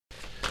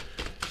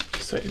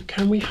So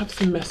can we have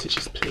some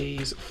messages,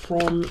 please,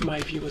 from my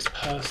viewer's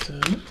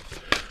person,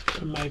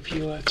 from my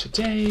viewer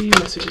today,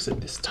 messages at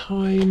this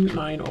time,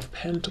 9 of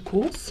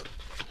Pentacles.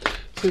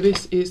 So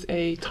this is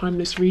a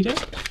timeless reading.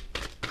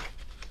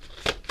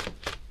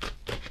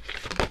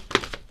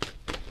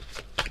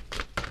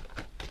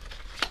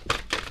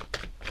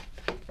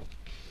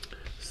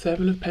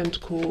 Seven of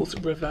Pentacles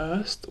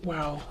reversed.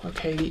 Wow,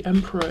 okay, the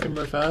Emperor in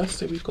reverse.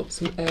 So we've got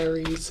some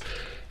Aries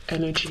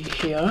energy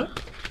here.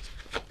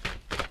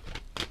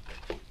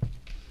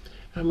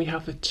 And we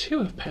have the Two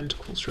of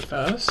Pentacles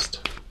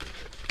reversed.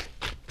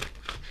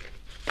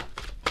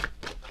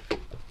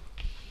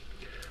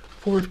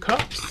 Four of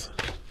Cups.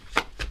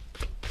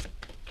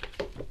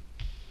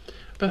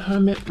 The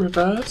Hermit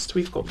reversed.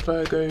 We've got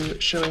Virgo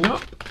showing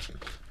up.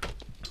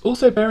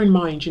 Also bear in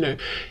mind, you know,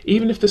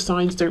 even if the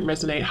signs don't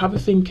resonate, have a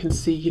think and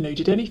see, you know,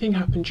 did anything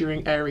happen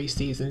during Aries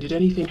season? Did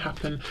anything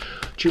happen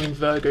during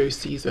Virgo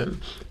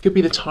season? Could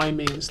be the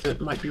timings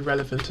that might be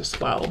relevant as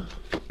well.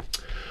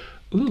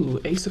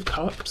 Ooh, Ace of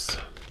Cups.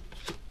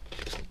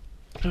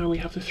 And we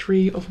have the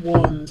Three of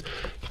Wands.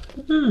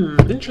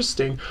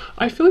 Interesting.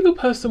 I feel your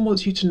person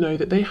wants you to know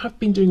that they have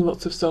been doing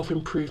lots of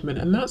self-improvement,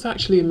 and that's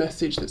actually a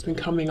message that's been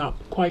coming up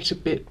quite a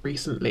bit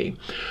recently.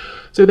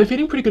 So they're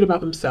feeling pretty good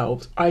about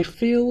themselves. I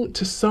feel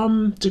to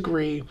some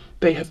degree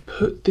they have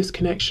put this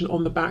connection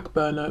on the back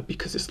burner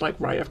because it's like,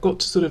 right, I've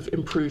got to sort of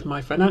improve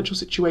my financial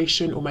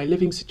situation or my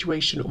living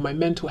situation or my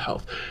mental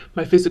health,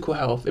 my physical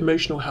health,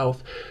 emotional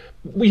health,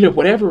 you know,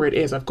 whatever it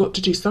is, I've got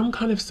to do some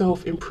kind of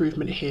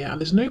self-improvement here,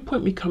 and there's no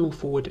point me coming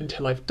forward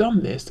until I've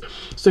done this.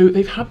 So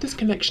they've had this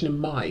connection in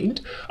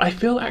mind. I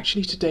feel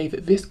actually today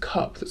that this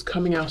cup that's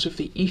coming out of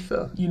the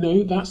ether, you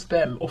know, that's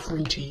them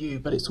offering to you,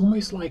 but it's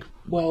almost like,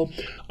 well,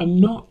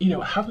 I'm not, you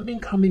know, I haven't been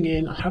coming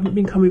in, I haven't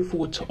been coming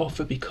forward to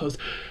offer because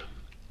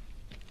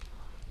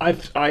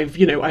I've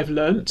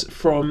learnt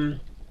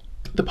from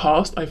the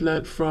past, I've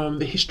learned from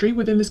the history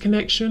within this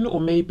connection, or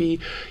maybe,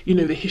 you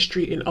know, the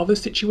history in other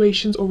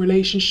situations or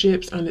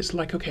relationships, and it's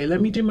like, okay, let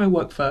me do my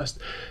work first,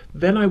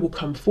 then I will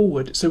come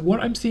forward. So what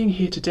I'm seeing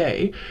here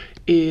today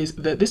is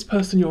that this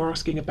person you're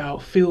asking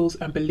about feels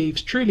and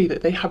believes truly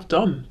that they have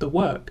done the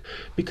work,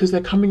 because they're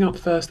coming up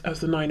first as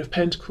the Nine of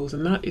Pentacles,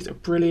 and that is a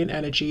brilliant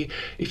energy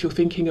if you're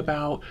thinking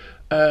about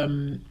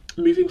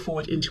moving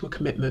forward into a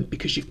commitment,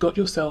 because you've got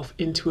yourself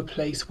into a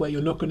place where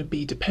you're not going to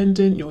be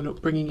dependent, you're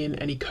not bringing in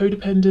any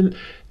codependent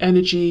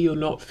energy, you're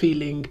not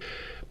feeling,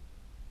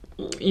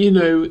 you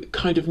know,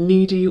 kind of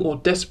needy or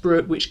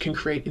desperate, which can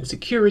create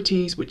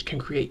insecurities, which can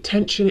create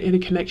tension in a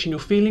connection. You're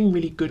feeling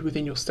really good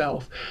within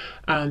yourself,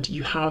 and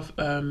you have,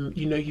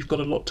 you know, you've got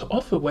a lot to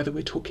offer, whether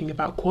we're talking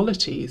about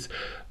qualities.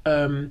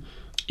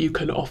 You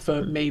can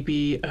offer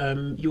maybe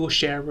your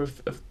share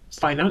of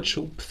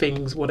financial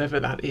things, whatever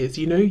that is,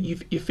 you know,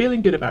 you're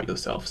feeling good about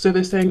yourself. So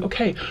they're saying,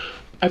 okay,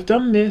 I've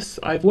done this,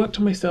 I've worked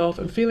on myself,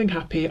 I'm feeling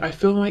happy. I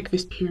feel like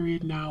this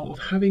period now of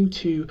having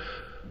to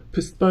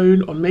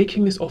postpone on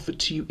making this offer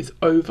to you is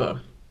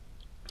over.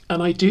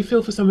 And I do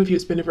feel for some of you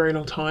it's been a very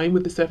long time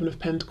with the Seven of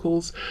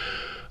Pentacles.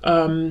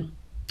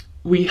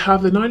 We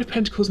have the Nine of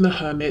Pentacles and the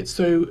Hermit.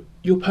 So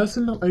your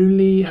person, not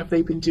only have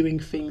they been doing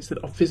things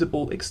that are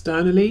visible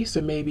externally, so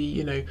maybe,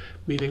 you know,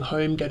 moving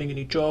home, getting a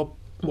new job,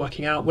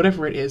 working out,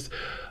 whatever it is,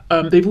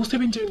 they've also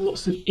been doing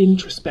lots of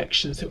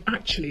introspection. So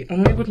actually,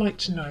 I would like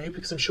to know,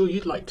 because I'm sure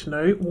you'd like to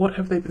know, what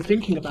have they been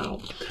thinking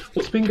about?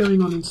 What's been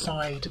going on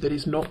inside that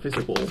is not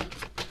visible?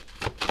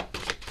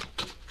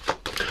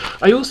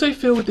 I also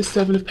feel with the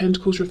Seven of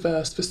Pentacles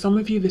reversed, for some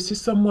of you, this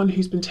is someone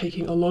who's been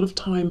taking a lot of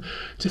time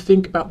to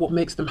think about what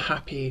makes them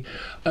happy,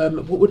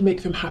 what would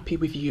make them happy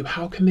with you,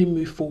 how can they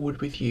move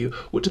forward with you,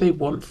 what do they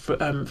want for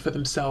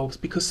themselves?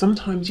 Because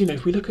sometimes, you know,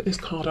 if we look at this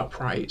card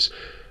upright,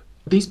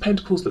 these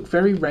pentacles look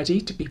very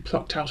ready to be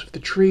plucked out of the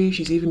tree.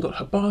 She's even got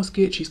her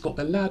basket, she's got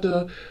the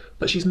ladder,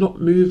 but she's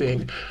not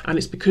moving. And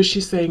it's because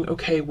she's saying,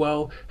 okay,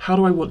 well, how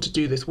do I want to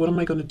do this? What am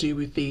I going to do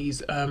with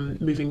these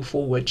moving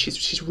forward?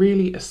 She's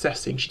really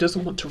assessing. She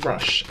doesn't want to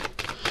rush.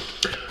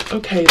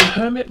 Okay, the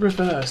Hermit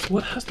reversed.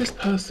 What has this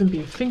person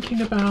been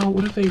thinking about?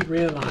 What have they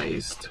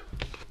realized?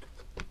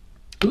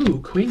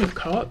 Ooh, Queen of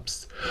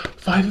Cups.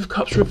 Five of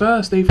Cups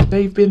reversed.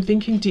 They've been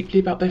thinking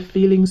deeply about their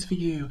feelings for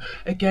you.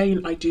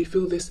 Again, I do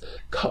feel this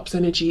Cups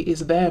energy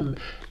is them.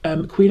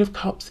 Queen of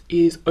Cups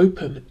is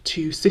open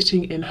to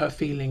sitting in her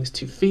feelings,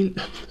 to feel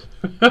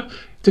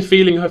to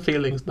feeling her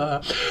feelings.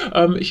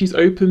 She's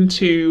open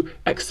to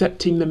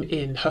accepting them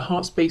in. Her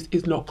heart space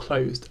is not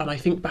closed. And I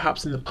think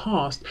perhaps in the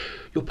past,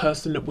 your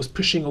person that was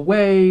pushing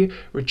away,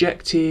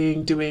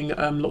 rejecting, doing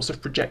lots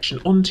of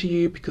projection onto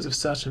you because of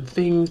certain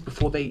things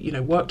before they, you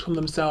know, worked on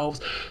themselves.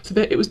 So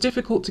that it was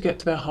difficult to get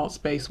to their heart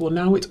space. Well,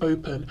 now it's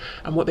open.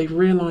 And what they've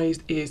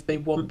realized is they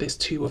want this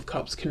Two of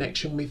Cups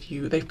connection with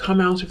you. They've come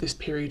out of this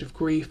period of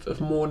grief,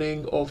 of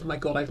mourning, of, my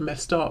God, I've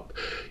messed up,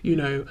 you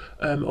know,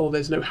 or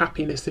there's no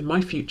happiness in my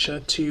future,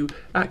 to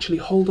actually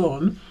hold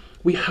on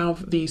we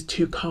have these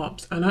 2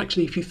 cups. And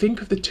actually, if you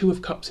think of the 2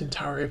 of cups in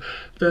tarot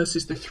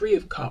versus the 3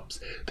 of cups,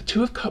 the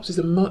 2 of cups is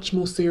a much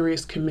more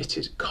serious,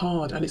 committed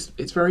card, and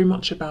it's very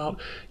much about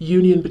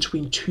union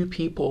between 2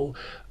 people,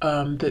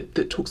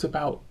 that talks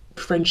about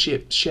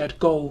friendship, shared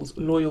goals,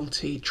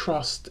 loyalty,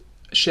 trust,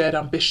 shared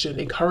ambition,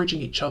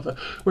 encouraging each other,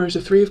 whereas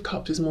the 3 of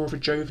cups is more of a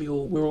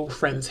jovial, we're all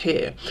friends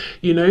here,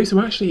 you know.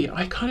 So actually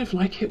I kind of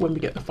like it when we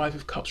get the 5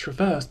 of cups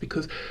reversed,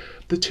 because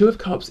the 2 of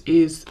cups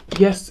is,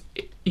 yes,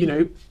 you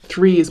know,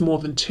 3 is more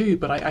than 2,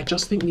 but I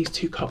just think these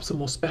 2 cups are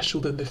more special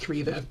than the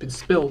 3 that have been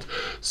spilled.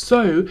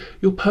 So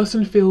your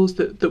person feels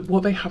that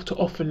what they have to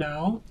offer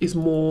now is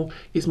more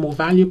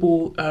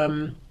valuable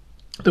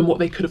than what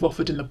they could have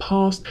offered in the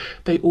past.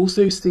 They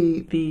also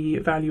see the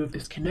value of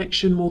this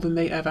connection more than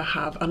they ever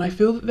have. And I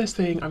feel that they're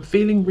saying, I'm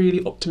feeling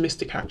really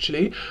optimistic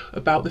actually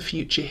about the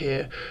future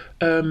here.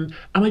 And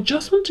I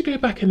just want to go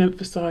back and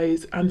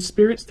emphasize, and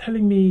Spirit's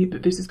telling me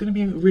that this is going to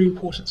be really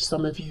important to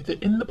some of you,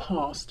 that in the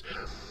past,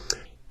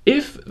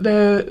 if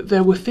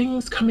there were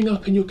things coming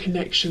up in your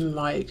connection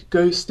like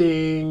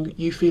ghosting,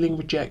 you feeling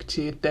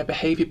rejected, their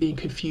behavior being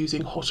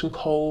confusing, hot and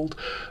cold,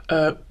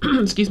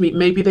 excuse me,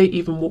 maybe they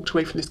even walked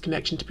away from this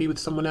connection to be with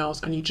someone else,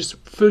 and you just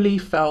fully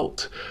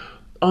felt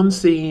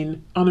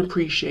unseen,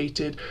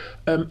 unappreciated,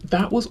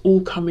 that was all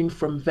coming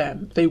from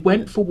them. They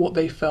went for what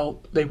they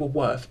felt they were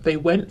worth. They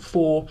went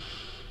for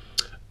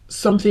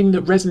something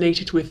that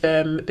resonated with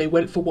them. They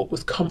went for what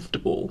was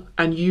comfortable,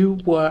 and you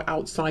were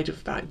outside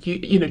of that.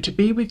 You know, to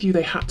be with you,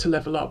 they had to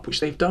level up, which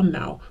they've done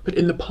now, but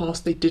in the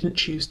past they didn't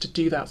choose to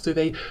do that. So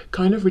they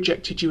kind of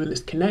rejected you in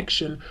this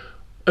connection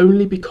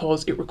only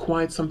because it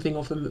required something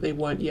of them that they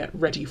weren't yet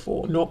ready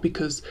for, not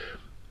because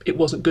it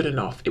wasn't good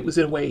enough. It was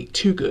in a way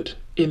too good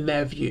in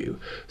their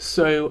view.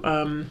 So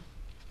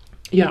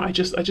yeah, I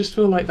just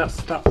feel like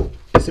that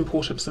is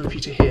important for some of you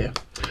to hear.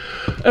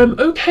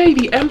 Okay,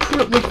 the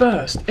Emperor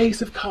reversed,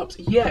 Ace of Cups.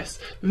 Yes,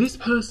 this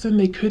person,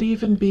 they could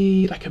even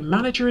be like a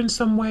manager in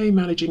some way,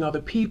 managing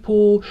other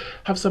people,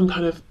 have some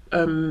kind of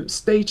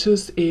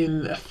status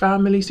in a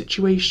family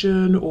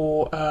situation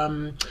or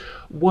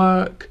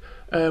work.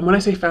 When I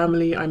say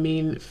family, I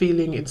mean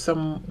feeling in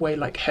some way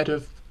like head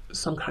of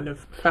some kind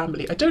of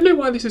family. I don't know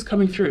why this is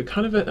coming through,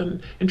 kind of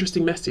an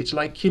interesting message,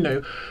 like, you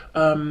know,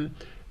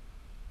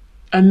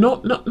 and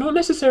not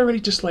necessarily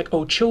just like,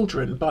 oh,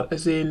 children, but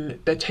as in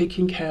they're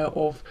taking care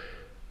of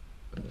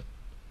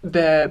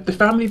the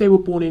family they were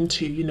born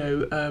into, you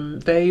know.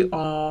 They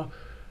are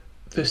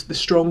the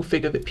strong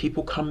figure that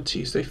people come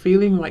to, so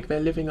feeling like they're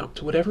living up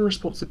to whatever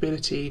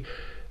responsibility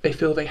they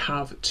feel they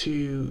have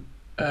to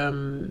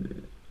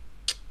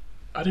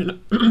I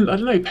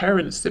don't know,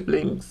 parents,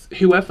 siblings,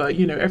 whoever,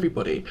 you know,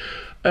 everybody.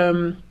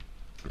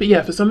 But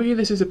yeah, for some of you,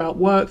 this is about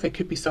work. They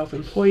could be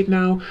self-employed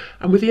now.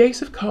 And with the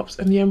Ace of Cups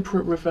and the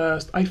Emperor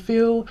reversed, I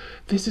feel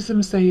this is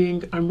them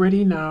saying, I'm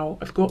ready now.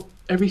 I've got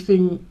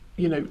everything,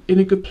 you know, in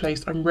a good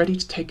place. I'm ready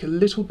to take a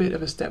little bit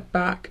of a step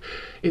back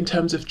in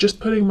terms of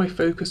just pulling my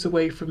focus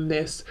away from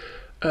this.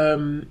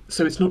 So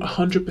it's not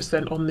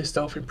 100% on this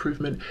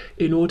self-improvement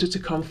in order to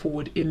come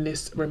forward in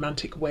this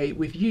romantic way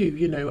with you.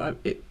 You know,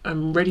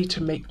 I'm ready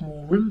to make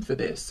more room for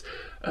this.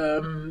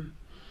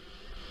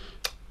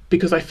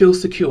 Because I feel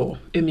secure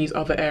in these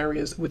other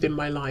areas within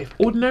my life.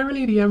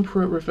 Ordinarily, the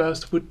Emperor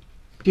reversed would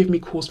give me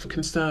cause for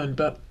concern,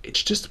 but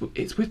it's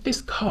with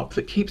this cup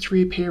that keeps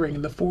reappearing,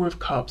 and the 4 of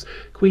Cups,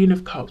 Queen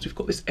of Cups, we've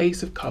got this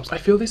Ace of Cups. I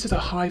feel this is a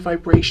high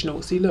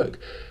vibrational, see, look,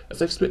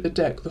 as I've split the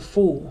deck, the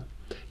Fool.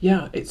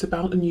 Yeah, it's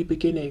about a new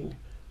beginning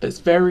that's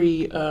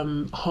very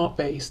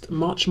heart-based,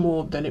 much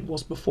more than it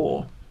was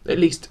before, at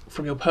least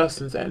from your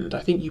person's end.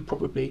 I think you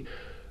probably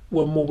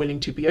were more willing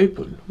to be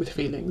open with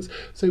feelings.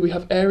 So we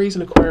have Aries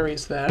and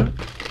Aquarius there.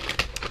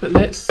 But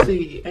let's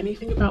see,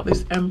 anything about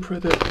this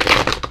Emperor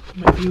that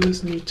my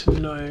viewers need to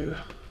know.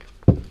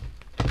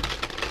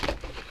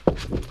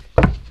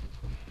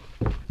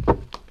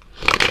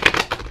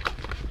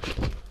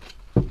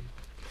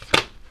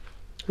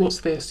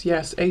 What's this?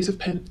 Yes, Eight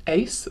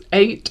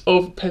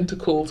of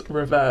Pentacles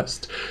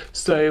reversed.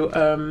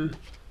 So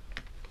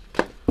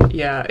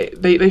yeah,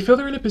 they feel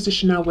they're in a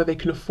position now where they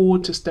can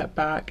afford to step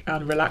back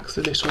and relax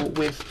a little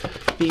with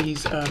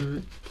these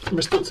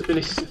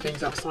responsibilities and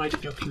things outside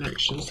of your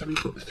connection. So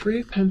we've got the 3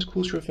 of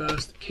Pentacles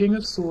reversed, King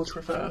of Swords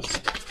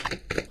reversed,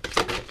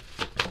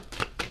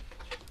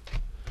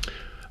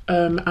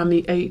 and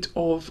the 8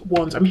 of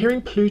Wands. I'm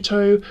hearing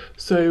Pluto,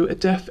 so a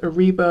death, a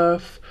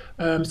rebirth.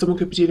 Someone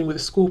could be dealing with a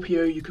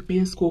Scorpio, you could be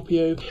a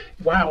Scorpio.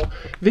 Wow,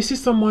 this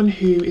is someone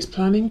who is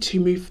planning to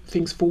move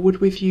things forward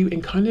with you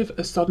in kind of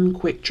a sudden,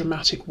 quick,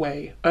 dramatic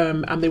way.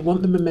 And they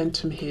want the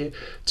momentum here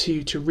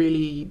to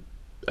really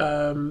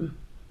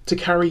to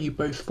carry you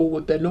both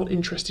forward. They're not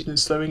interested in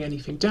slowing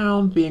anything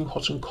down, being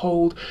hot and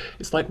cold.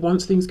 It's like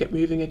once things get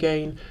moving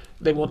again,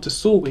 they want to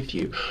soar with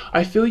you.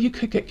 I feel you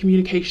could get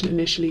communication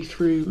initially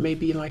through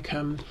maybe like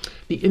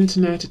the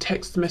internet, a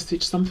text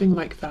message, something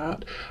like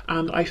that.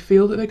 And I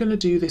feel that they're going to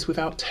do this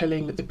without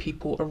telling the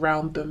people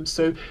around them.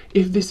 So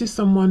if this is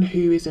someone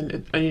who is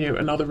in you know,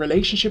 another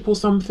relationship or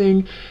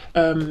something,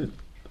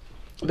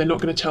 they're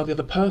not going to tell the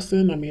other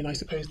person. I mean, I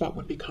suppose that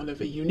would be kind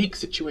of a unique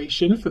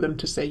situation for them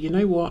to say, you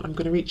know what, I'm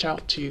going to reach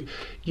out to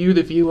you,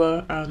 the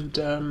viewer,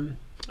 and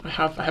I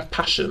have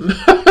passion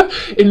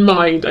in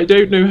mind. I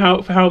don't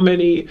know for how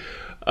many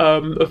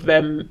of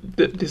them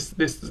that this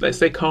let's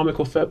say karmic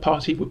or third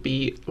party would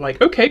be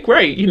like, okay,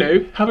 great, you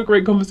know, have a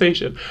great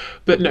conversation.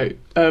 But no,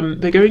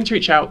 they're going to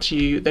reach out to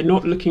you. They're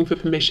not looking for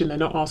permission. They're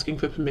not asking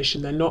for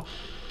permission. They're not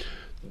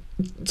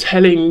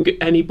telling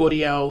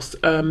anybody else.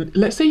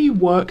 Let's say you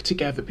work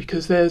together,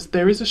 because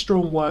there is a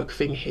strong work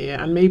thing here,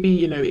 and maybe,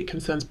 you know, it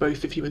concerns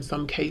both of you in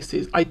some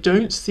cases. I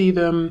don't see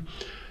them,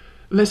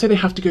 let's say they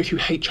have to go through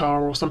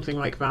HR or something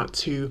like that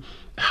to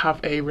have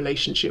a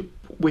relationship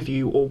with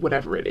you or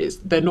whatever it is.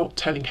 They're not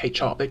telling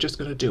HR, they're just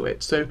going to do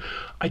it. So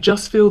I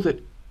just feel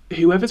that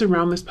whoever's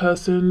around this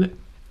person,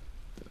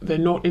 they're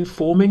not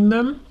informing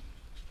them.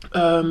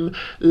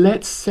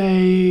 Let's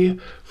say,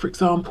 for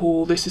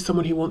example, this is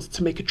someone who wants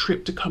to make a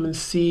trip to come and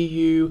see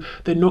you.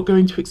 They're not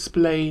going to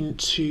explain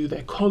to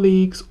their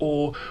colleagues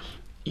or,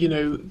 you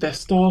know, their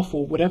staff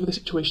or whatever the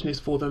situation is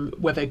for them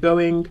where they're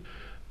going.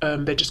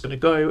 They're just going to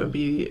go and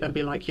be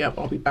like, yep,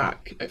 I'll be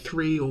back at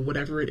 3 or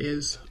whatever it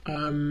is.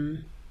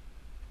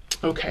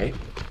 Okay.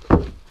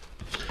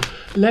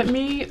 Let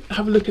me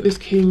have a look at this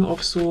King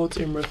of Swords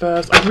in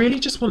reverse. I really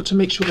just want to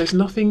make sure there's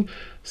nothing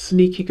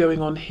sneaky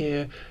going on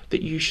here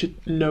that you should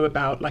know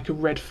about, like a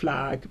red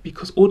flag,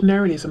 because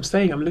ordinarily, as I'm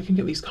saying, I'm looking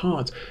at these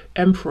cards,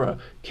 Emperor,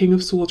 King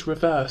of Swords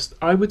reversed.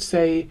 I would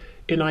say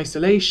in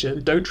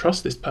isolation, don't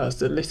trust this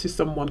person. This is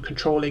someone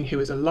controlling who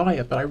is a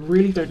liar, but I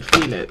really don't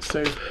feel it.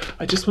 So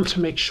I just want to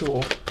make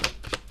sure.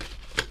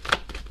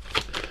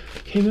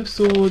 King of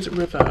Swords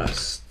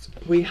reversed.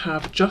 We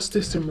have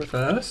Justice in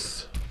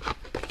reverse.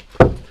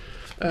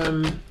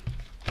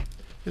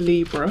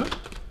 Libra.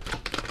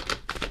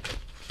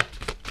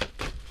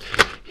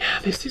 Yeah,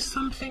 this is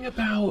something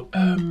about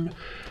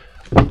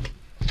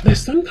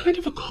there's some kind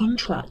of a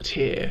contract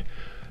here.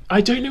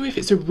 I don't know if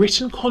it's a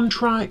written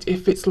contract,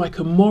 if it's like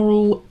a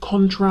moral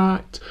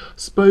contract,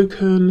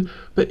 spoken,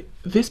 but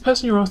this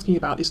person you're asking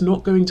about is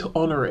not going to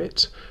honor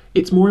it.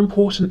 It's more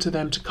important to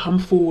them to come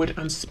forward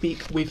and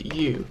speak with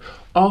you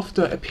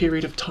after a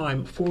period of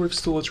time. 4 of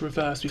Swords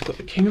reversed. We've got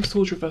the King of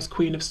Swords reversed,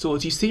 Queen of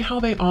Swords. You see how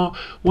they are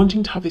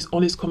wanting to have this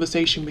honest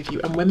conversation with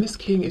you, and when this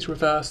King is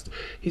reversed,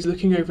 he's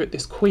looking over at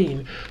this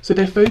Queen. So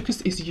their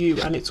focus is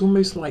you, and it's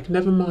almost like,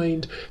 never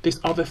mind this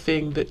other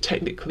thing that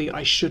technically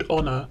I should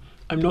honor.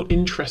 I'm not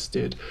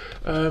interested.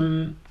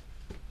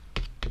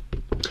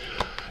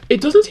 It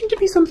doesn't seem to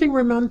be something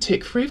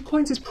romantic. 3 of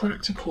Coins is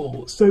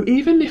practical. So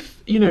even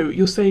if, you know,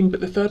 you're saying,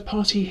 but the third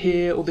party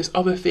here or this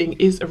other thing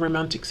is a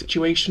romantic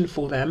situation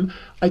for them,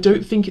 I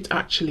don't think it's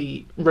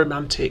actually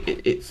romantic.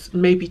 It's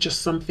maybe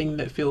just something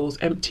that feels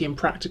empty and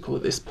practical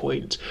at this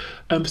point.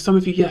 For some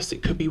of you, yes,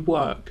 it could be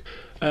work.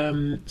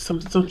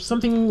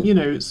 Something, you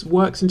know,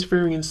 work's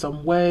interfering in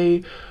some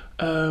way.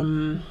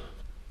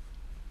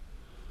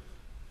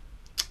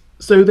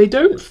 So they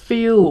don't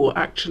feel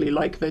actually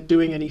like they're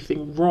doing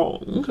anything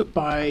wrong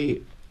by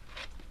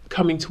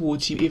coming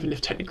towards you, even if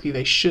technically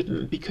they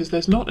shouldn't, because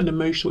there's not an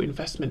emotional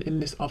investment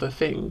in this other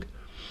thing.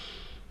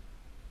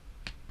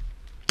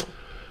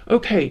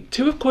 Okay,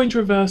 2 of Coins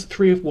reversed,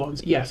 3 of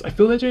Wands. Yes, I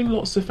feel they're doing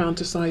lots of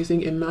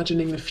fantasizing,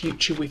 imagining the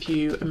future with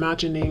you,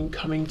 imagining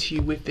coming to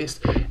you with this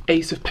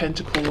Ace of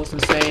Pentacles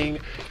and saying,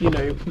 you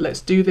know,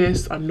 let's do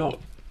this. I'm not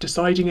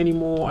deciding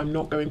anymore. I'm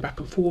not going back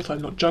and forth.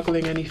 I'm not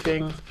juggling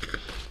anything.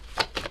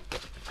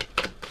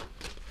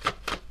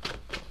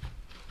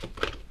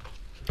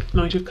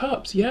 Knight of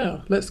Cups,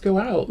 yeah, let's go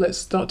out, let's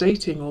start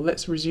dating, or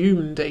let's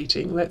resume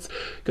dating, let's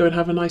go and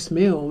have a nice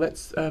meal,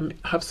 let's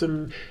have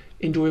some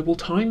enjoyable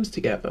times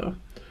together.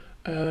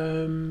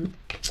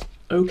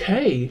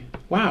 Okay,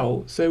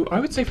 wow, so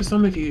I would say for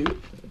some of you,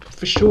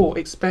 for sure,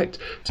 expect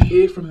to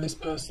hear from this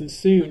person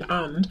soon,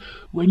 and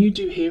when you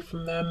do hear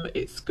from them,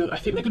 it's good. I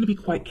think they're going to be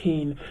quite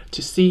keen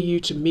to see you,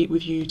 to meet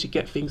with you, to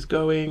get things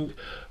going.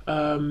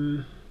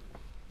 And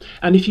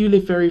if you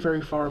live very,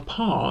 very far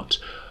apart,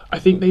 I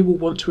think they will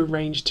want to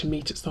arrange to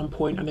meet at some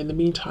point, and in the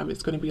meantime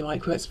it's going to be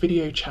like, let's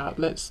video chat,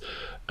 let's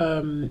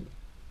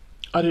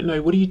I don't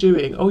know, what are you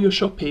doing? Oh, you're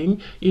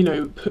shopping, you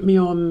know, put me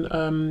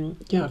on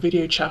yeah,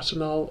 video chat,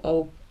 and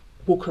I'll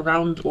walk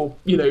around, or,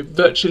 you know,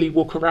 virtually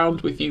walk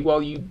around with you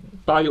while you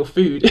buy your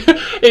food.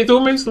 It's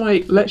almost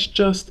like, let's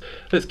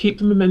keep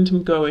the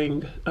momentum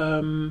going.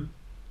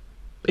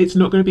 It's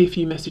not going to be a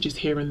few messages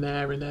here and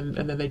there, and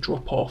then they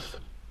drop off.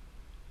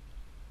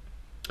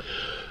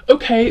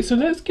 Okay, so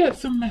let's get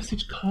some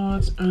message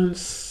cards and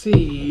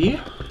see.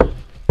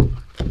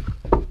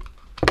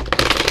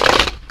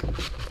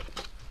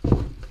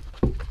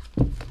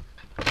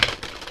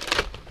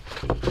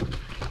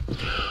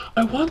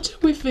 I wonder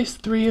with this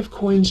 3 of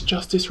Coins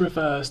Justice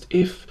reversed,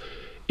 if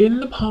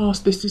in the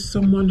past this is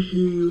someone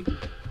who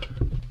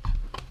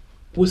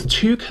was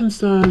too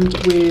concerned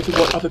with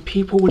what other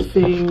people would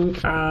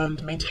think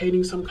and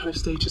maintaining some kind of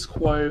status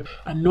quo,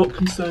 and not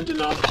concerned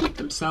enough with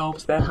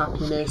themselves, their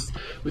happiness,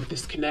 with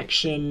this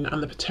connection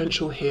and the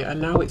potential here, and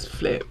now it's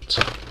flipped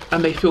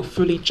and they feel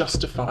fully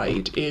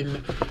justified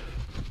in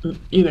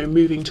you know,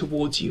 moving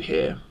towards you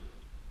here.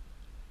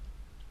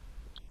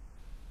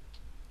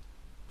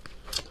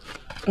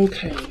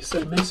 Okay,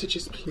 so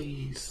messages,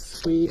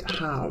 please. We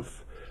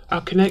have,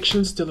 our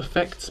connection still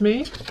affects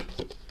me.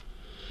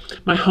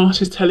 My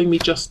heart is telling me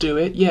just do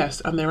it.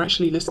 Yes, and they're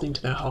actually listening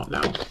to their heart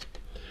now.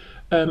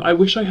 I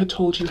wish I had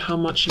told you how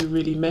much you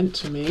really meant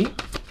to me.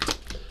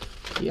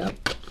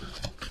 Yep.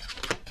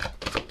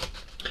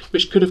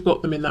 Which could have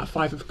got them in that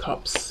Five of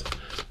Cups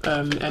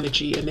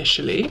energy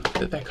initially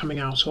that they're coming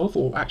out of,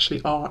 or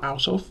actually are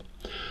out of.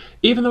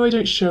 Even though I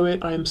don't show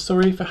it, I am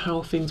sorry for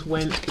how things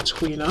went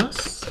between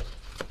us.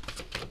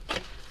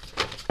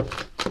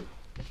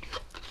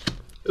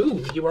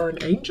 Ooh, you are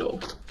an angel.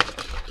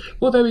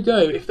 Well, there we go.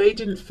 If they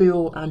didn't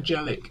feel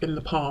angelic in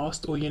the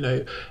past, or, you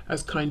know,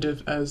 as kind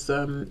of as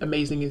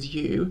amazing as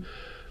you,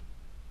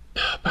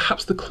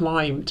 perhaps the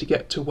climb to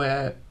get to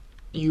where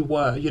you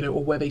were, you know,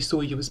 or where they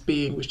saw you as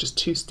being was just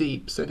too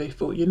steep. So they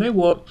thought, you know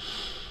what,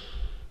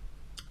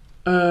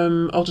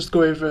 I'll just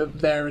go over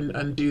there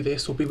and do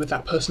this, or be with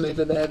that person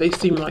over there. They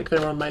seem like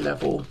they're on my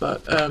level,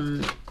 but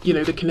you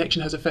know, the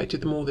connection has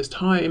affected them all this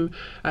time,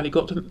 and it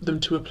got them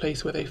to a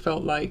place where they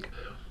felt like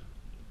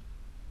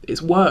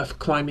it's worth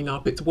climbing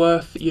up, it's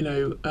worth, you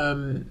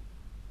know,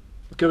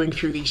 going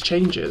through these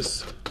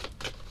changes,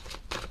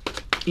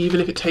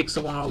 even if it takes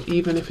a while,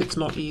 even if it's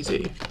not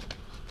easy.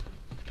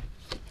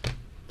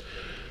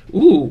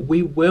 Ooh,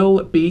 we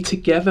will be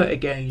together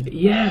again.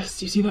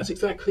 Yes, you see, that's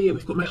exactly it.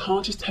 We've got my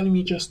heart is telling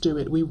me just do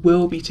it. We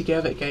will be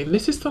together again.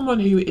 This is someone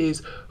who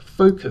is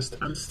focused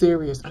and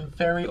serious and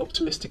very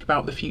optimistic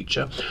about the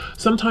future.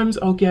 Sometimes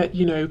I'll get,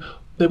 you know,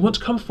 they want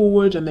to come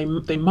forward and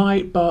they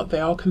might, but they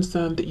are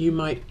concerned that you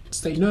might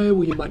say no,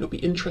 or you might not be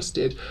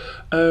interested.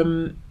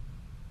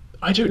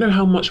 I don't know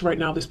how much right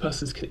now this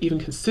person's even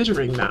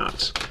considering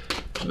that.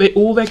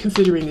 All they're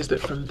considering is that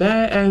from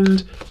their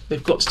end,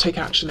 they've got to take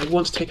action, they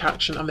want to take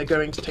action, and they're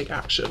going to take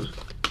action.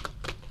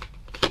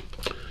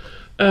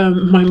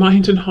 My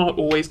mind and heart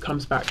always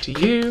comes back to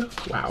you.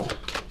 Wow.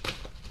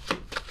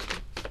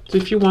 So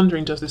if you're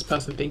wondering, does this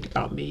person think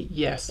about me?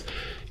 Yes.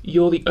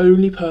 You're the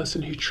only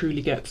person who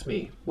truly gets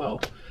me.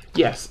 Well,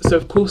 yes. So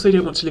of course they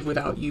don't want to live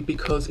without you,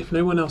 because if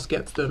no one else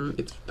gets them,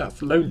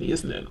 that's lonely,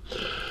 isn't it?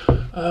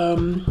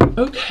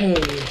 Okay,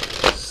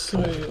 so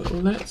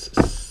let's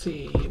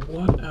see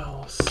what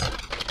else.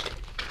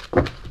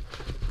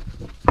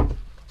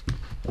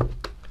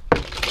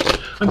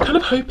 I'm kind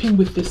of hoping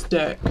with this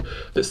deck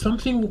that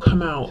something will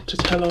come out to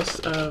tell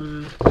us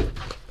a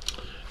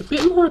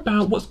bit more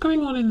about what's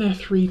going on in their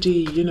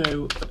 3D, you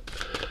know.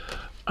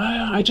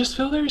 I just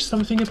feel there is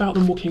something about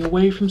them walking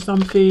away from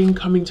something,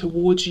 coming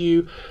towards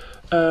you,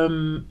 a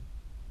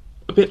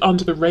bit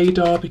under the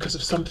radar because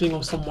of something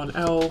or someone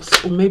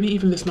else, or maybe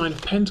even this Nine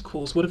of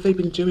Pentacles. What have they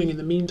been doing in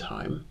the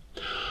meantime?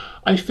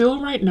 I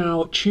feel right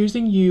now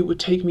choosing you would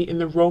take me in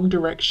the wrong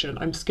direction.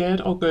 I'm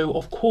scared I'll go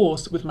off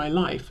course with my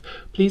life.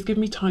 Please give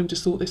me time to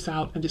sort this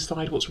out and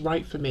decide what's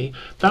right for me.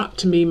 That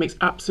to me makes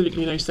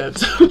absolutely no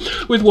sense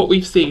with what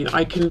we've seen.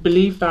 I can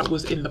believe that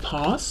was in the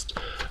past.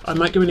 I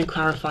might go in and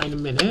clarify in a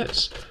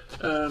minute,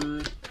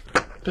 but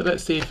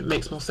let's see if it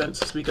makes more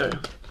sense as we go.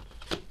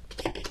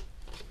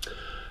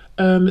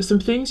 Some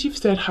things you've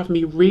said have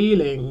me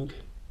reeling.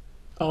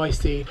 Oh, I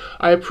see.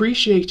 I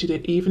appreciated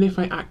it even if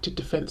I acted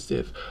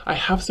defensive. I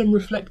have some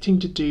reflecting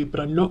to do, but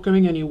I'm not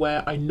going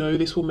anywhere. I know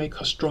this will make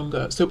us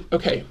stronger. So,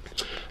 okay,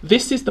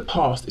 this is the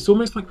past. It's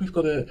almost like we've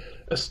got a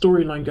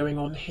storyline going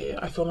on here.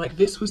 I feel like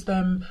this was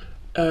them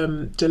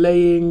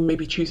delaying,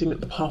 maybe choosing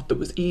the path that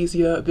was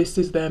easier. This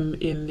is them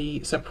in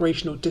the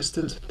separation or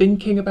distance,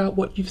 thinking about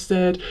what you've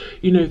said.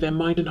 You know, their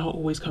mind and heart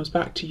always comes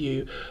back to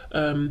you,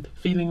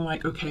 feeling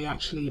like, okay,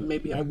 actually,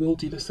 maybe I will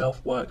do the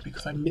self-work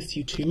because I miss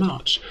you too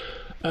much.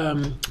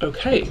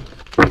 Okay.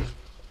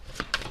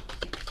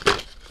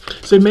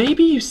 So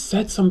maybe you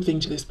said something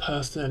to this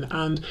person,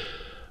 and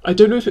I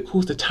don't know if it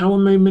caused a tower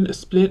moment, a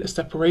split, a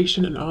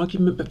separation, an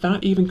argument, but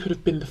that even could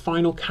have been the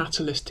final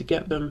catalyst to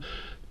get them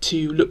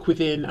to look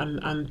within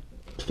and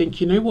think,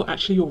 you know what,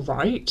 actually you're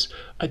right.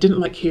 I didn't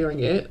like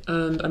hearing it,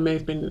 and I may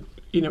have been,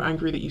 you know,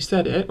 angry that you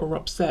said it or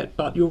upset,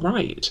 but you're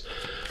right.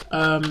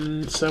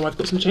 So I've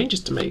got some changes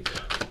to make.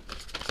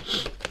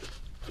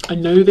 I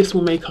know this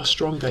will make us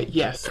stronger.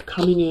 Yes,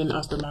 coming in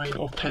as the Nine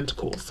of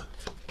Pentacles.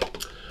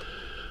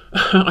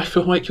 I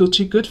feel like you're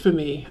too good for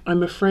me.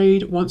 I'm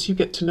afraid once you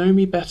get to know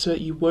me better,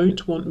 you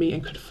won't want me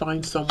and could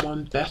find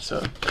someone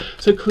better.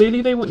 So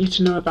clearly they want you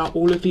to know about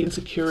all of the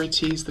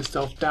insecurities, the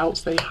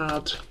self-doubts they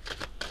had,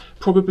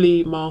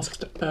 probably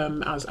masked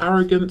as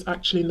arrogant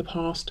actually in the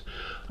past.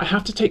 I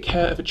have to take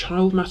care of a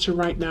child matter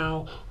right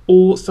now,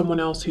 or someone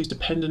else who's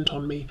dependent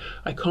on me.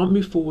 I can't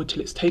move forward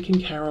till it's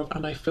taken care of,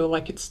 and I feel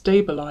like it's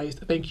stabilized.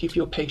 Thank you for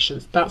your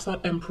patience. That's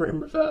that Emperor in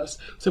reverse.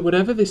 So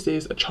whatever this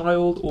is, a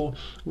child or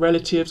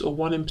relatives or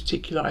one in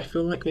particular, I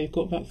feel like they've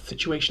got that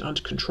situation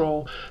under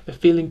control. They're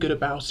feeling good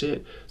about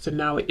it. So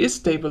now it is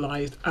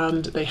stabilized,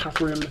 and they have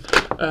room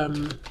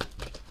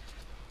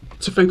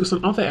to focus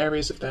on other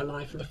areas of their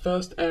life. And the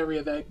first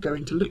area they're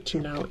going to look to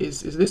now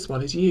is this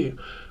one, is you.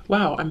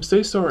 Wow, I'm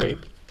so sorry.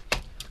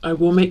 I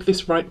will make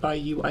this right by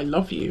you. I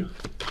love you.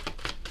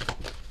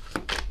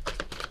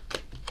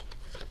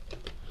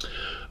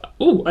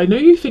 Oh, I know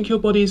you think your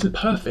body isn't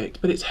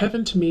perfect, but it's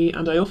heaven to me,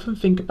 and I often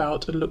think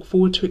about and look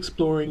forward to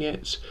exploring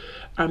it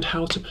and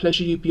how to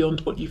pleasure you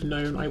beyond what you've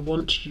known. I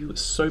want you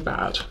so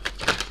bad.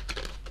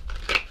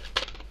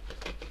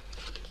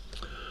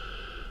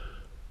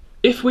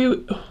 If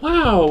we,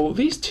 wow,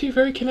 these two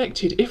very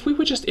connected. If we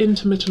were just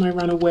intimate and I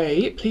ran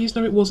away, please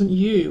know it wasn't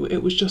you.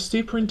 It was just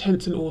super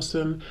intense and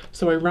awesome.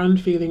 So I ran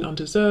feeling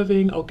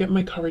undeserving. I'll get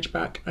my courage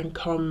back and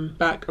come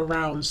back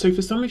around. So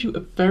for some of you, a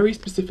very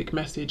specific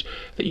message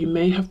that you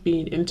may have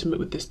been intimate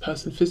with this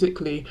person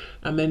physically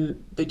and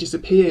then they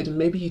disappeared, and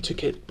maybe you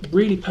took it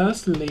really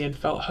personally and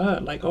felt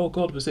hurt. Like, oh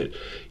God, was it,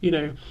 you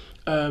know,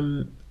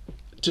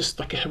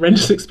 just like a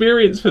horrendous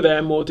experience for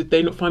them, or did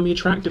they not find me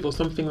attractive or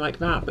something like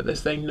that? But they're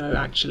saying no,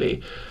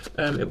 actually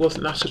it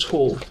wasn't that at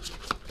all.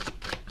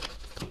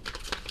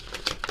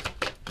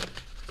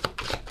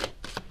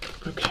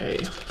 Okay,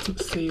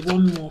 let's see,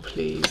 one more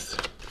please.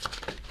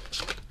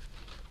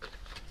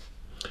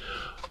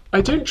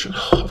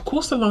 Of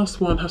course the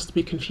last one has to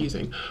be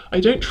confusing.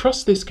 I don't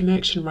trust this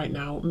connection right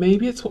now.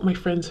 Maybe it's what my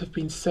friends have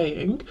been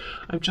saying.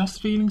 I'm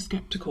just feeling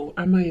skeptical.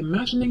 Am I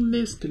imagining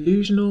this?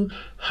 Delusional?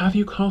 Have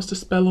you cast a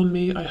spell on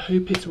me? I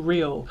hope it's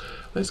real.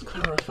 Let's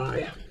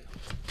clarify.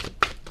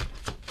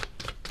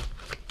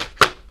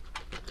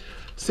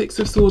 Six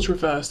of Swords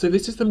reversed. So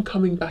this is them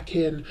coming back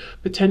in.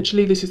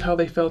 Potentially this is how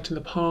they felt in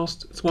the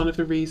past. It's one of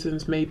the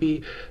reasons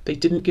maybe they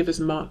didn't give as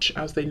much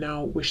as they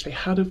now wish they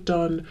had have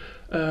done.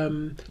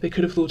 They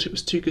could have thought it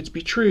was too good to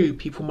be true.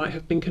 People might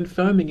have been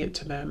confirming it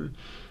to them.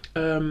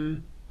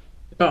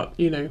 But,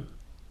 you know,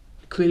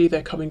 clearly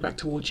they're coming back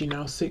towards you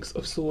now. Six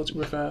of Swords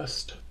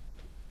reversed.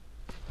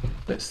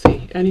 Let's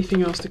see.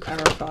 Anything else to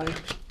clarify?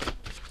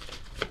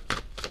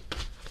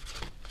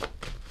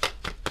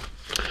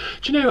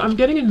 Do you know, I'm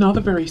getting another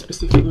very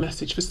specific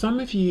message. For some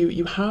of you,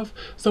 you have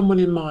someone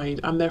in mind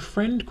and their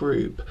friend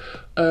group,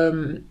 how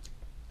can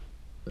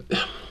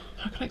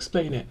I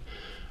explain it?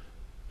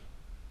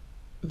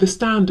 The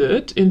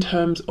standard in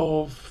terms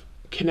of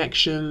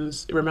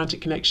connections,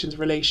 romantic connections,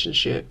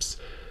 relationships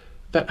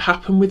that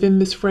happen within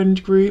this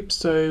friend group.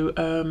 So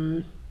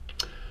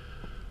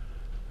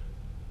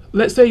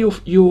let's say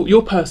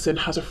your person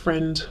has a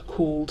friend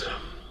called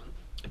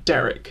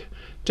Derek.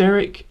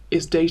 Derek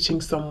is dating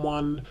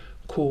someone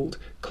called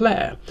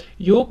Claire.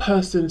 Your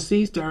person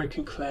sees Derek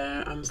and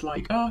Claire and is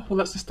like, oh, well,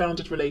 that's a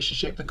standard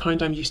relationship, the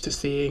kind I'm used to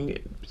seeing.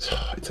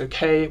 It's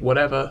okay,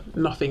 whatever,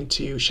 nothing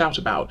to shout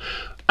about.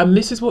 And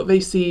this is what they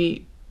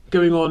see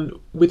going on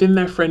within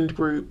their friend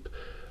group.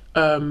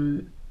 I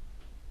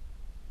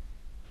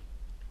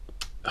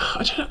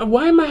don't know,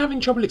 why am I having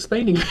trouble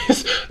explaining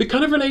this? The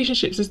kind of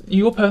relationships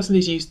your person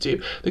is used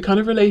to, the kind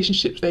of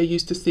relationships they're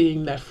used to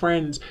seeing their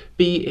friends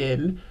be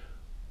in,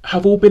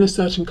 have all been a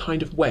certain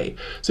kind of way.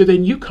 So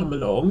then you come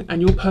along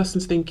and your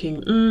person's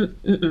thinking,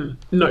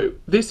 no,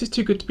 this is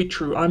too good to be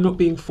true. I'm not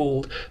being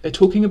fooled. They're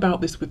talking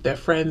about this with their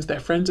friends. Their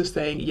friends are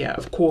saying, yeah,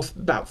 of course,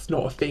 that's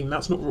not a thing.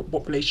 That's not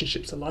what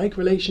relationships are like.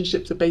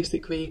 Relationships are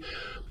basically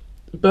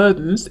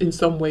burdens in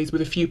some ways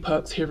with a few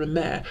perks here and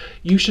there.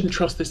 You shouldn't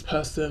trust this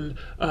person.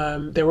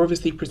 They're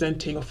obviously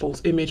presenting a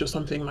false image or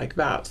something like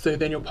that. So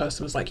then your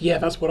person was like, yeah,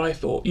 that's what I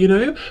thought, you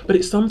know? But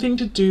it's something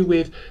to do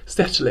with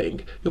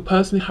settling. Your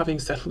person having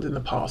settled in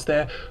the past,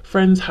 their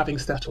friends having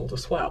settled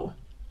as well.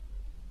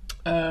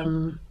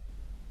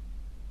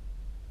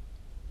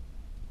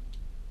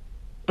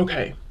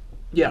 Okay.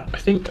 Yeah, I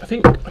think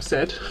I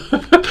said.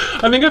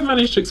 I think I've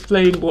managed to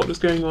explain what was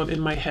going on in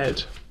my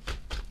head.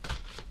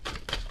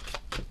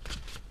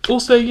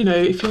 Also, you know,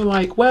 if you're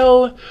like,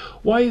 well,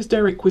 why is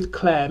Derek with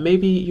Claire?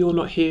 Maybe you're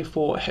not here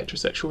for a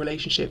heterosexual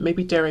relationship.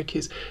 Maybe Derek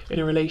is in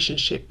a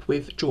relationship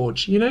with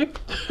George, you know?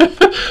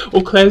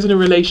 Or Claire's in a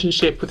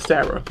relationship with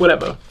Sarah,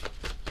 whatever.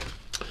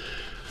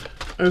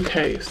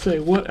 Okay,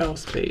 so what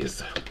else,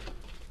 please?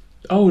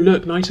 Oh,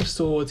 look, Knight of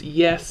Swords.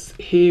 Yes,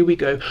 here we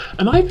go.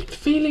 And I've been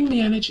feeling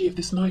the energy of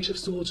this Knight of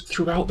Swords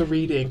throughout the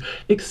reading,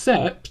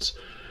 except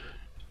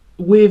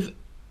with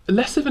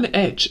less of an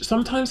edge.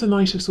 Sometimes the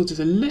Knight of Swords is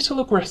a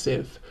little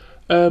aggressive.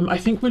 I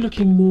think we're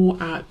looking more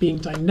at being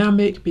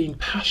dynamic, being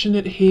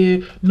passionate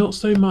here, not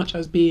so much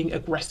as being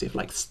aggressive,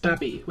 like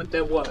stabby with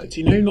their words,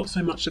 you know, not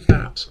so much of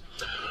that.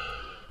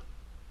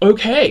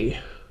 Okay,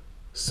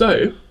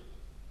 so,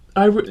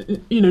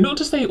 you know, not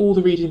to say all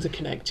the readings are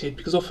connected,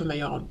 because often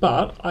they aren't,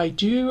 but I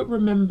do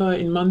remember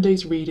in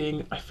Monday's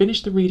reading, I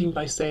finished the reading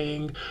by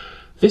saying,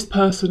 this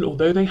person,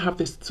 although they have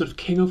this sort of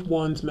King of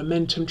Wands,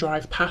 momentum,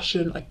 drive,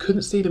 passion, I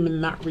couldn't see them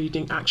in that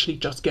reading actually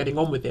just getting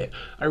on with it.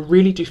 I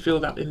really do feel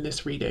that in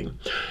this reading.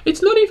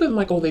 It's not even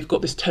like, oh, they've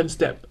got this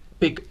 10-step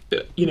big,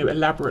 you know,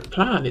 elaborate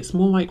plan. It's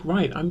more like,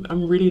 right,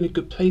 I'm really in a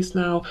good place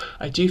now.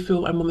 I do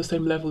feel I'm on the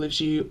same level as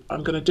you.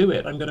 I'm going to do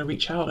it. I'm going to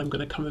reach out. I'm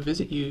going to come and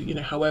visit you, you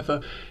know,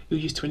 however you're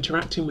used to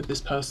interacting with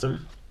this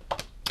person.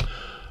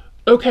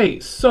 Okay,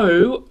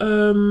 so,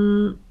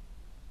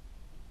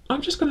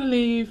 I'm just going to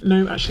leave,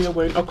 no, actually I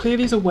won't. I'll clear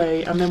these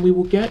away and then we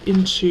will get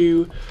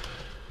into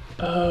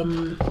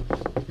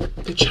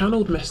the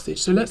channeled message.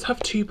 So let's have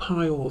 2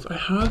 piles. I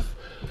have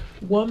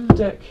one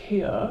deck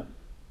here.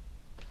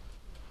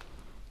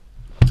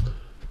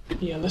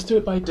 Yeah, let's do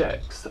it by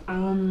decks.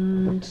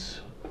 And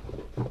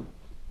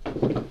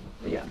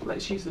yeah,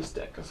 let's use this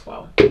deck as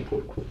well.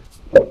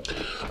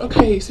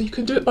 Okay, so you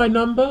can do it by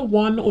number,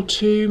 1 or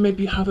 2,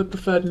 maybe you have a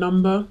preferred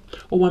number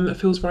or one that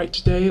feels right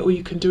today, or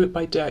you can do it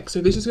by deck.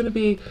 So this is going to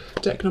be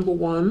deck number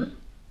 1,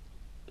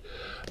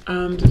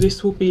 and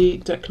this will be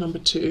deck number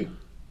 2.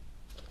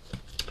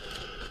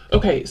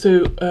 Okay,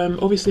 so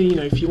obviously, you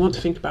know, if you want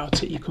to think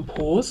about it, you can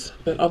pause,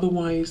 but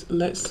otherwise,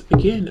 let's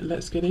begin.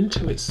 Let's get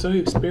into it.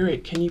 So,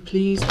 Spirit, can you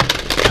please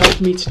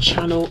help me to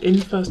channel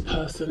in first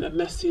person a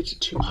message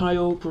to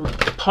pile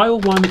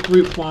 1,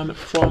 group 1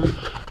 from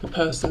the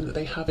person that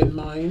they have in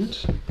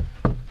mind?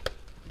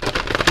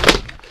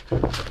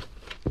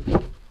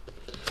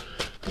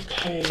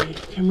 Okay,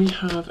 can we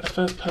have a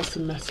first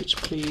person message,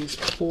 please,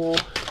 for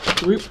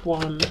group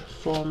 1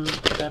 from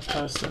their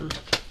person?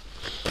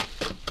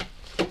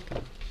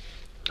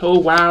 Oh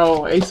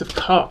wow, Ace of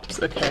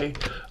Cups, okay.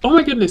 Oh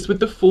my goodness, with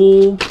the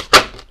Fool,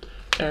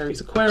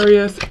 Aries,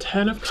 Aquarius,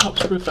 10 of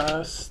Cups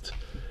reversed,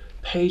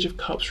 Page of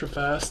Cups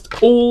reversed,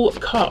 all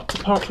cups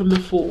apart from the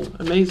Fool,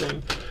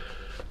 amazing.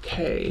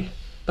 Okay,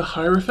 the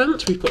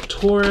Hierophant, we've got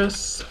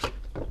Taurus,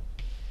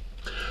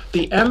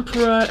 the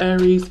Emperor,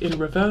 Aries in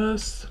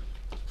reverse,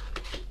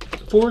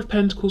 4 of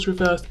Pentacles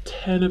reversed,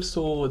 10 of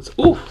Swords,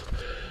 oof.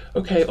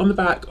 Okay, on the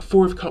back,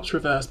 4 of Cups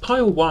reversed.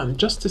 Pile 1,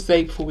 just to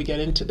say before we get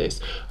into this,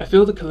 I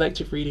feel the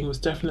collective reading was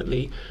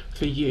definitely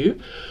for you.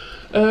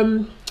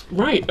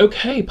 Right,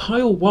 okay,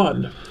 pile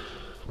 1.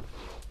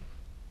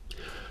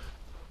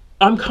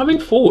 I'm coming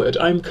forward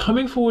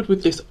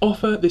with this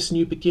offer, this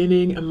new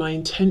beginning, and my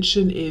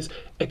intention is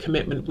a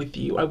commitment with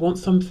you. I want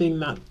something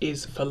that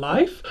is for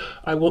life.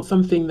 I want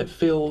something that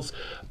feels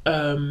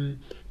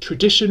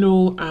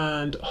traditional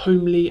and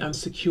homely and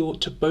secure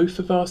to both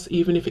of us,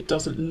 even if it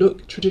doesn't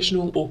look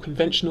traditional or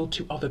conventional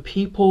to other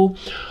people.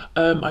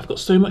 I've got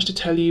so much to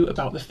tell you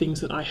about the things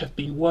that I have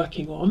been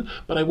working on,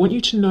 but I want you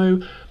to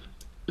know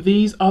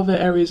these other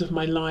areas of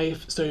my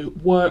life, so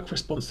work,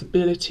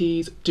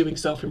 responsibilities, doing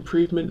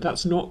self-improvement,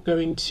 that's not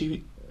going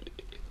to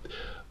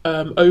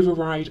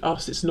override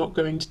us. It's not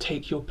going to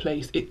take your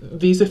place.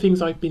 These are things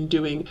I've been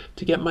doing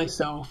to get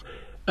myself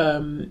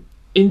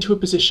into a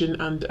position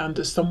and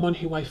as someone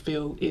who I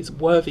feel is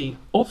worthy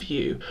of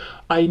you.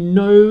 I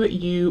know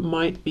you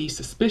might be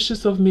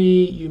suspicious of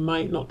me, you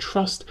might not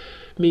trust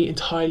me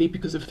entirely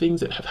because of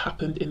things that have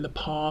happened in the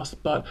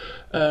past, but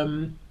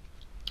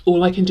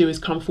all I can do is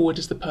come forward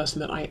as the person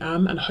that I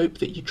am and hope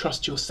that you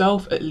trust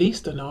yourself at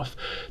least enough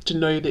to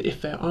know that if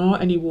there are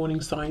any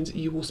warning signs,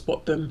 you will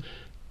spot them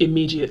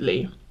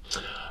immediately.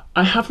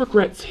 I have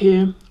regrets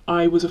here.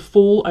 I was a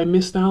fool. I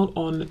missed out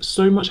on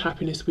so much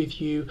happiness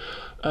with you.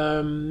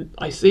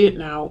 I see it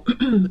now,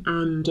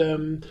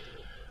 and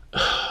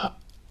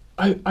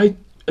I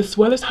as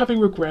well as having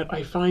regret,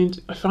 I find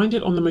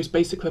it on the most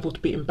basic level to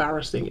be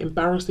embarrassing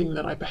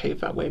that I behave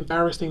that way,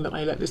 embarrassing that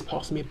I let this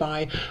pass me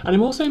by, and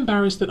I'm also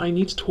embarrassed that I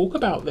need to talk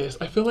about this.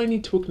 I feel I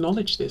need to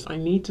acknowledge this. I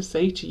need to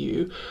say to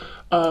you,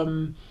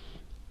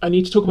 I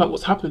need to talk about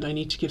what's happened. I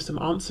need to give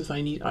some answers.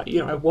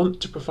 I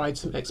want to provide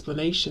some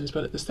explanations,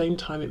 but at the same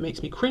time, it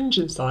makes me cringe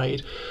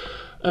inside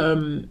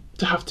to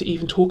have to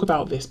even talk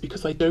about this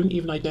because I don't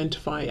even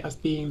identify as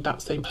being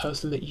that same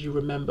person that you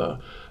remember.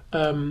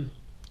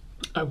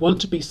 I want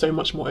to be so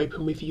much more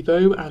open with you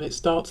though, and it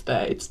starts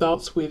there. It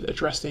starts with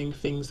addressing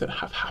things that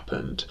have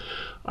happened.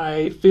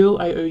 I feel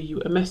I owe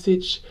you a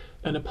message,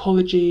 an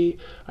apology.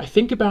 I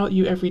think about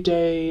you every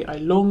day. I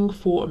long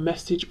for a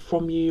message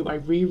from you. I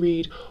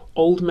reread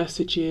old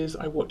messages.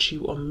 I watch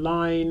you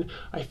online.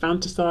 I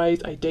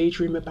fantasize. I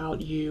daydream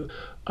about you.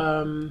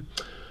 And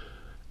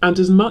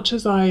as much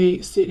as I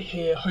sit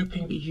here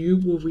hoping that you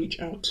will reach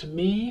out to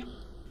me,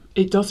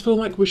 it does feel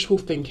like wishful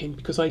thinking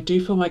because I do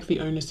feel like the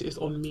onus is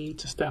on me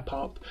to step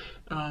up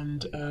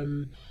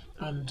and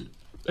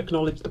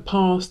acknowledge the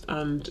past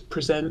and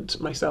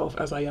present myself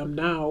as I am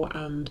now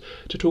and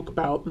to talk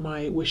about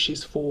my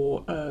wishes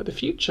for the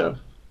future.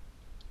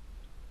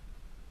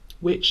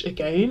 Which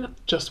again,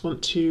 just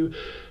want to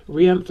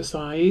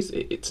re-emphasize,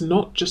 it's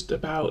not just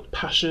about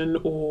passion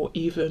or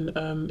even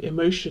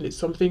emotion. It's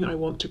something I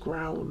want to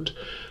ground.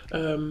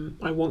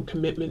 I want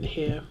commitment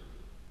here.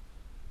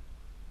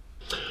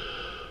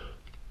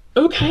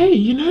 Okay,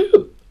 you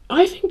know,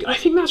 I think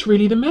that's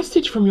really the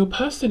message from your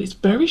person. It's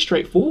very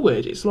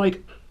straightforward. It's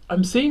like,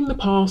 I'm seeing the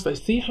past, I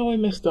see how I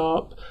messed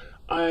up.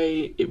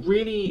 It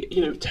really, you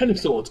know, 10 of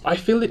Swords, I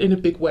feel it in a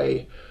big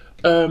way.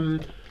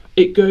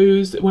 It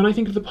goes, when I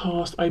think of the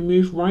past, I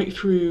move right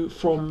through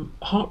from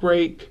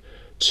heartbreak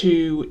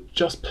to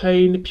just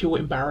plain pure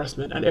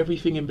embarrassment and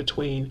everything in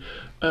between.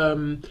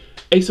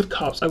 Ace of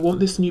Cups, I want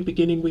this new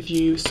beginning with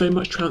you, so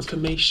much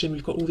transformation,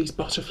 we've got all these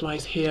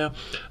butterflies here,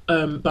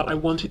 but I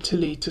want it to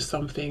lead to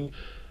something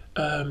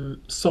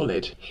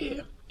solid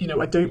here. you know,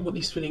 I don't want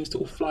these feelings to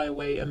all fly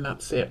away and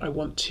that's it. I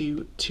want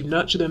to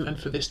nurture them and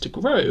for this to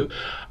grow.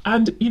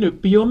 And, you know,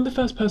 beyond the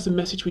first person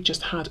message we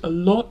just had, a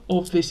lot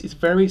of this is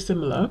very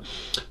similar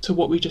to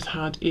what we just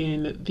had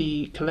in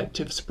the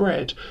collective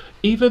spread.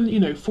 Even, you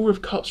know, Four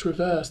of Cups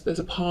reversed, there's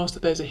a past,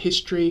 there's a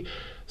history,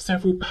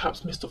 several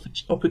perhaps missed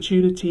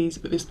opportunities,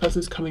 but this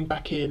person's coming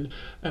back in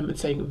and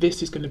saying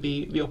this is going to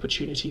be the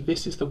opportunity,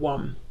 this is the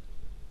one.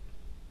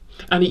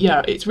 And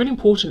yeah, it's really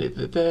important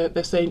that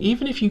they're saying,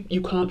 even if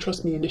you can't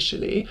trust me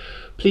initially,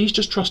 please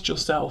just trust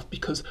yourself,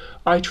 because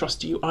I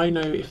trust you. I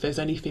know if there's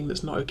anything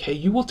that's not okay,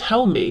 you will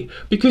tell me,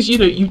 because, you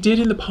know, you did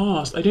in the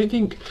past. I don't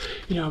think,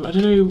 you know, I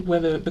don't know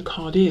whether the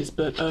card is,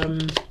 but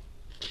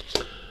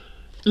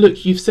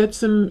look, you've said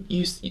some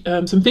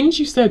things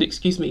you said,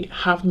 excuse me,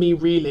 have me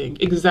reeling.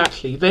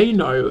 Exactly. They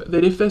know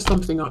that if there's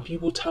something up, you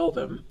will tell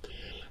them.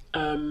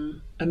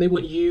 And they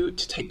want you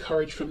to take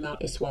courage from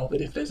that as well,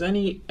 that if there's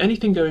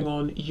anything going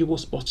on, you will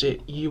spot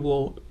it, you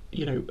will,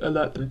 you know,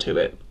 alert them to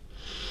it.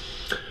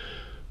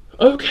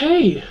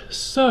 Okay,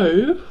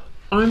 so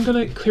I'm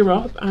going to clear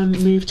up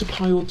and move to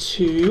pile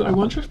 2. I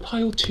wonder if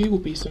pile 2 will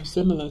be so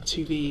similar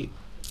to the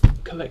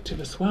collective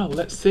as well.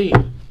 Let's see.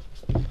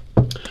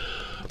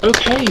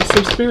 Okay,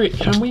 so Spirit,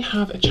 can we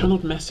have a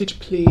channeled message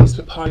please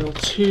for pile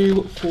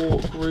 2 for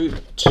group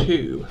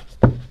 2?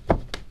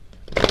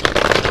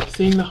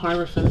 Seeing the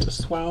Hierophant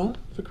as well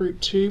for group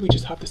 2. We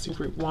just had this in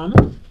group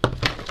 1.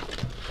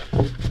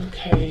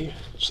 Okay,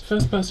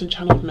 first person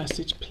channeled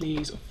message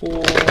please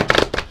for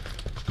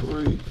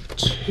group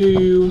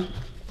 2.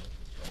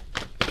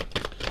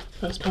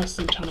 First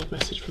person channeled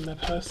message from their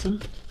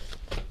person.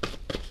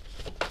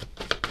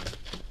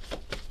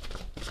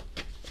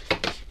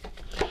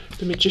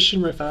 The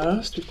Magician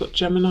reversed. We've got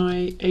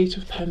Gemini, 8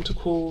 of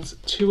Pentacles,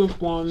 2 of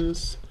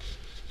Wands,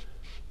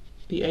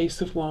 the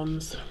Ace of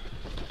Wands.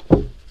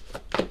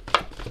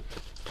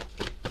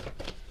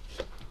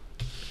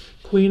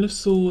 Queen of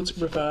Swords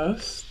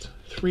reversed,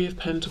 3 of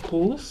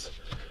Pentacles,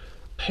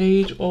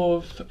 Page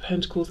of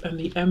Pentacles, and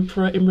the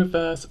Emperor in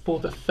reverse for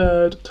the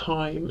 3rd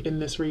time in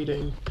this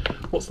reading.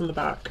 What's on the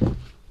back?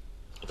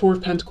 4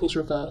 of Pentacles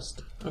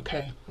reversed.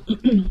 Okay.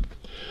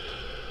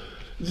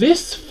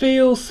 This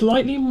feels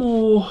slightly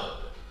more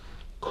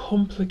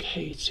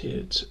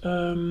complicated.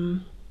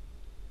 And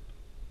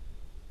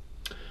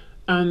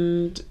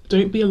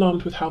don't be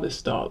alarmed with how this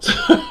starts,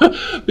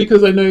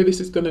 because I know this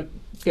is going to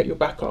get your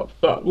back up,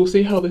 but we'll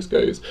see how this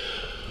goes.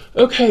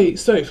 Okay,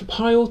 so for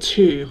pile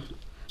 2,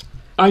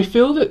 I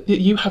feel that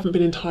you haven't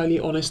been entirely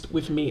honest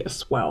with me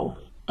as well.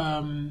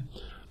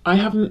 I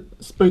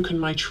haven't spoken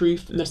my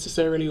truth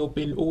necessarily, or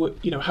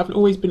haven't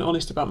always been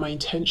honest about my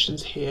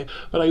intentions here,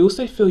 but I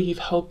also feel you've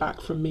held back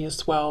from me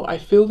as well. I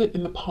feel that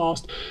in the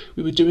past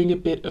we were doing a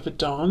bit of a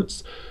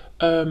dance.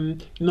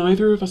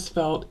 Neither of us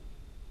felt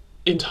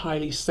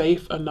entirely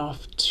safe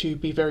enough to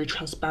be very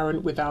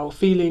transparent with our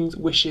feelings,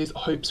 wishes,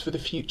 hopes for the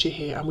future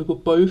here, and we were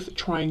both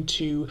trying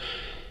to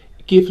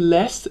give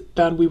less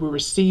than we were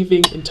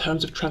receiving in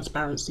terms of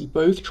transparency,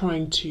 both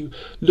trying to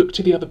look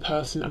to the other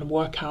person and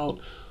work out,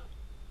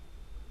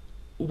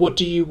 what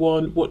do you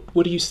want,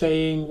 what are you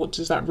saying, what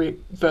does that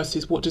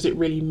versus what does it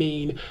really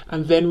mean,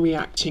 and then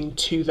reacting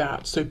to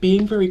that. So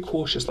being very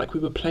cautious, like we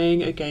were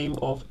playing a game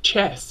of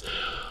chess.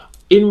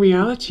 In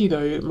reality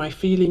though, my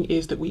feeling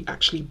is that we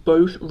actually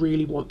both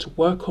really want to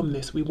work on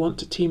this. We want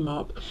to team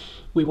up,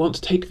 we want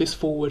to take this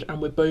forward, and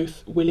we're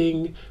both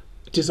willing,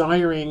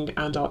 desiring,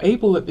 and are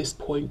able at this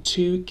point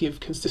to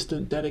give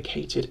consistent,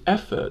 dedicated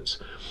effort.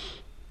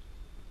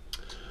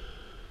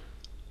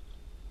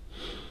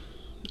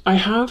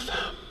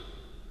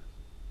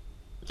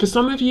 For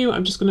some of you,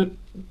 I'm just going to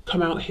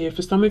come out here,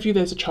 for some of you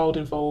there's a child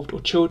involved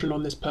or children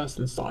on this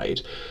person's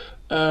side.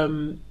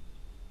 I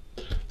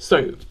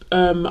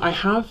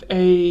have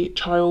a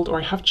child, or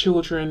I have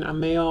children,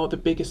 and they are the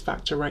biggest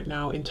factor right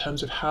now in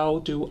terms of how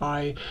do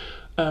I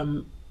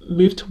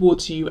move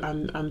towards you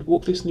and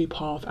walk this new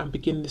path and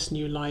begin this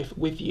new life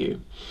with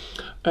you.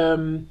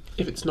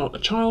 If it's not a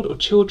child or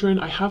children,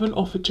 I haven't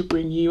offered to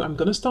bring you. I'm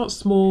going to start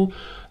small.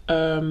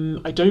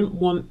 I don't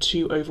want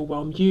to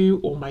overwhelm you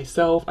or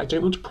myself. I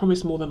don't want to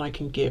promise more than I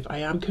can give. I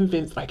am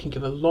convinced I can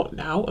give a lot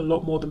now, a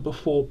lot more than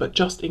before, but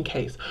just in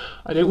case,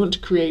 I don't want to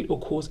create or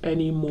cause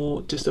any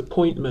more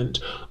disappointment.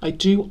 I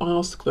do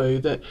ask though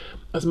that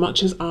as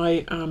much as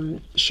I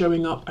am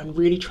showing up and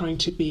really trying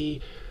to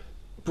be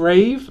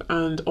brave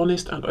and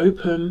honest and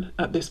open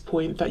at this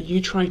point, that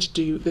you try to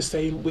do the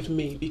same with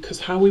me, because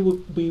how we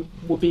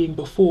were being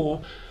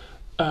before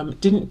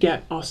didn't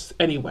get us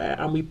anywhere,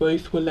 and we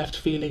both were left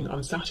feeling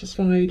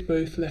unsatisfied,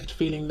 both left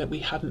feeling that we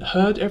hadn't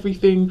heard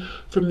everything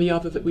from the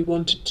other that we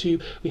wanted to,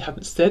 we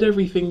hadn't said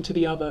everything to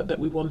the other that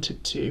we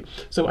wanted to.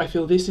 So I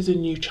feel this is a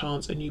new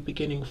chance, a new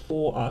beginning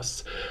for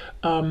us.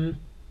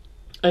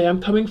 I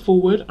am coming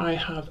forward. I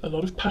have a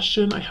lot of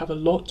passion. I have a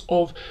lot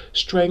of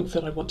strength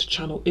that I want to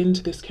channel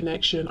into this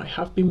connection. I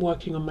have been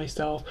working on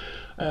myself.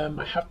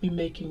 I have been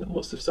making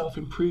lots of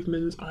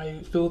self-improvements. I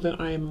feel that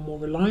I am a more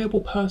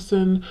reliable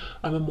person.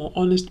 I'm a more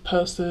honest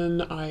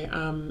person. I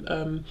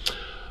am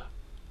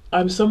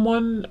I'm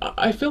someone,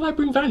 I feel I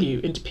bring value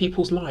into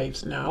people's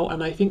lives now,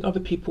 and I think other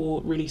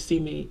people really see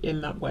me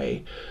in that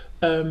way.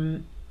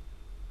 Um,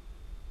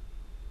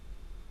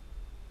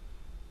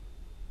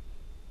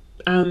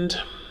 and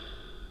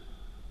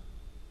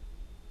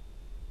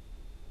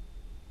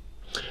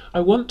I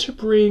want to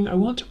bring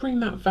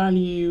that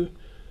value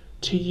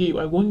to you.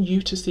 I want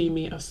you to see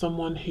me as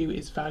someone who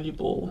is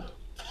valuable.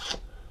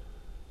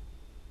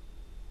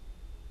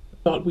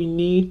 But we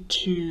need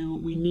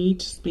to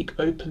speak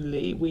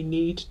openly. We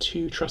need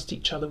to trust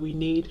each other. We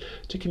need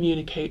to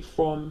communicate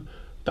from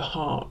the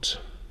heart.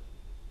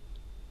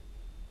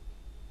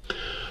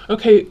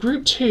 Okay,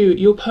 group two,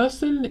 your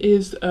person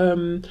is,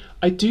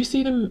 I do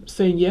see them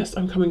saying, yes,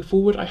 I'm coming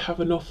forward, I have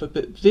an offer,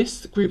 but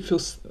this group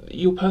feels,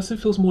 your person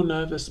feels more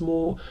nervous,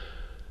 more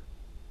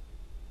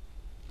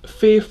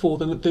fearful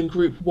than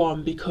group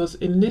one, because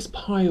in this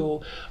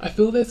pile, I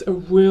feel there's a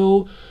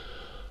real,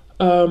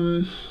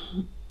 um,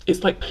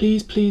 it's like,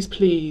 please, please,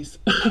 please,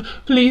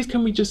 please,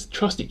 can we just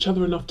trust each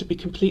other enough to be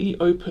completely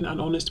open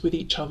and honest with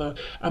each other?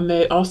 And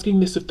they're asking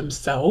this of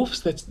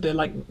themselves. They're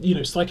like, you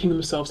know, psyching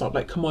themselves up,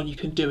 like, come on, you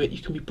can do it. You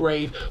can be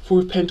brave.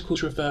 Four of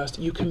Pentacles reversed.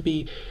 You can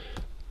be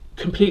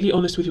completely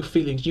honest with your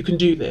feelings. You can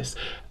do this.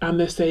 And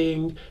they're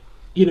saying,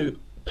 you know,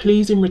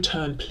 please, in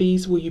return,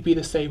 please, will you be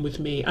the same with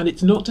me? And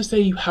it's not to say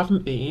you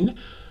haven't been,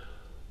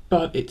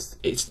 but it's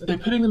they're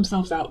putting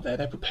themselves out there.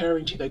 They're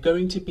preparing to, they're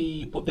going to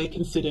be what they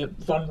consider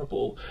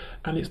vulnerable,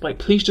 and it's like,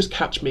 please just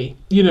catch me,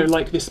 you know,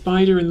 like this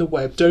spider in the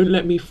web. Don't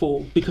let me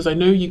fall, because I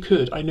know you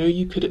could. I know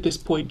you could at this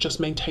point just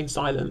maintain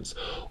silence,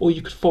 or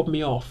you could fob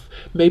me off.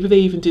 Maybe they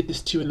even did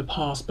this to you in the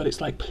past, but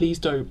it's like, please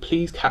don't,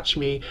 please catch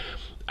me.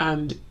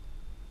 And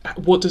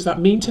what does that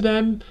mean to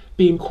them?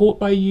 Being caught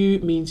by you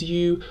means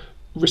you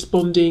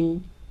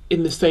responding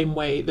in the same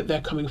way that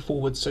they're coming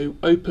forward. So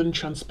open,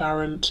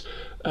 transparent.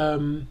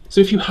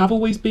 So if you have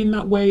always been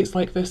that way, it's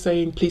like they're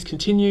saying, please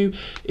continue.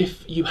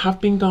 If you have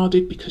been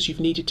guarded because you've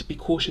needed to be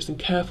cautious and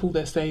careful,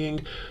 they're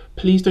saying,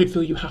 please don't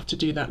feel you have to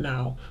do that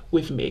now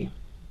with me.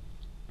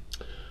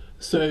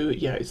 So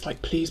yeah, it's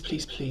like, please,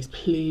 please, please,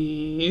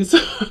 please.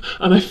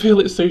 And I feel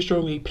it so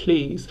strongly,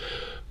 please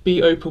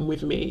be open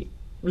with me.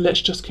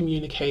 Let's just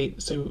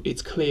communicate so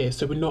it's clear.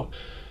 So we're not,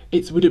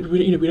 we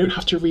don't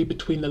have to read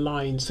between the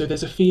lines. So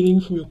there's a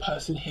feeling from your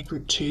person here,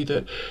 group two,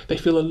 that they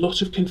feel a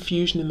lot of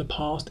confusion in the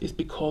past is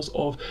because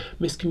of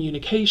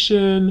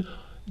miscommunication,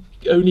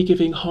 only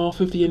giving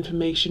half of the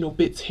information or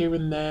bits here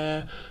and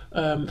there.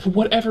 For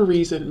whatever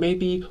reason,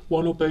 maybe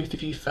one or both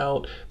of you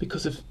felt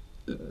because of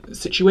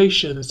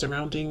situations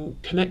surrounding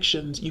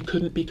connections, you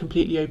couldn't be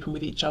completely open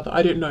with each other.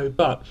 I don't know,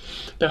 but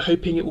they're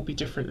hoping it will be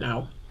different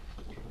now.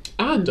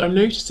 And I'm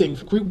noticing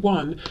for group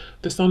one,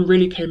 the sun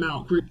really came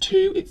out. Group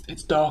two,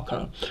 it's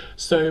darker.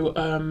 So,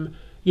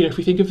 you know, if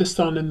we think of the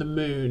sun and the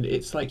moon,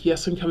 it's like,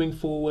 yes, I'm coming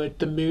forward.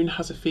 The moon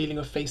has a feeling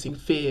of facing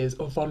fears,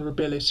 of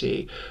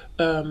vulnerability.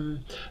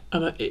 And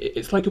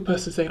it's like a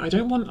person saying, I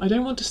don't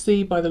want to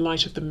see by the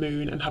light of the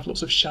moon and have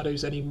lots of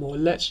shadows anymore.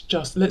 Let's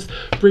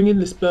bring in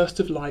this burst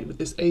of light with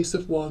this Ace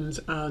of Wands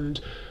and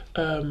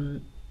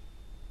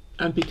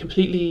be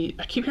completely,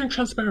 I keep hearing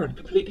transparent,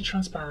 completely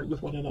transparent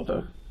with one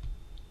another.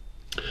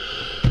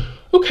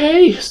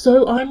 Okay,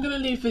 so I'm going to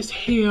leave this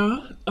here.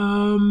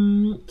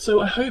 So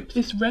I hope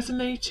this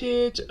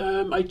resonated.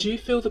 I do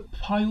feel that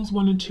piles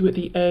 1 and 2 at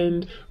the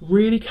end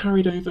really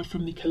carried over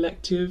from the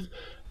collective.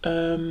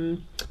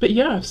 But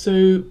yeah,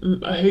 so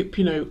I hope,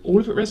 you know, all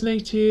of it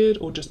resonated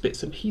or just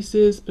bits and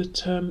pieces.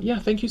 But yeah,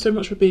 thank you so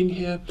much for being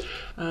here,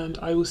 and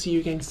I will see you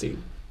again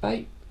soon.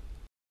 Bye.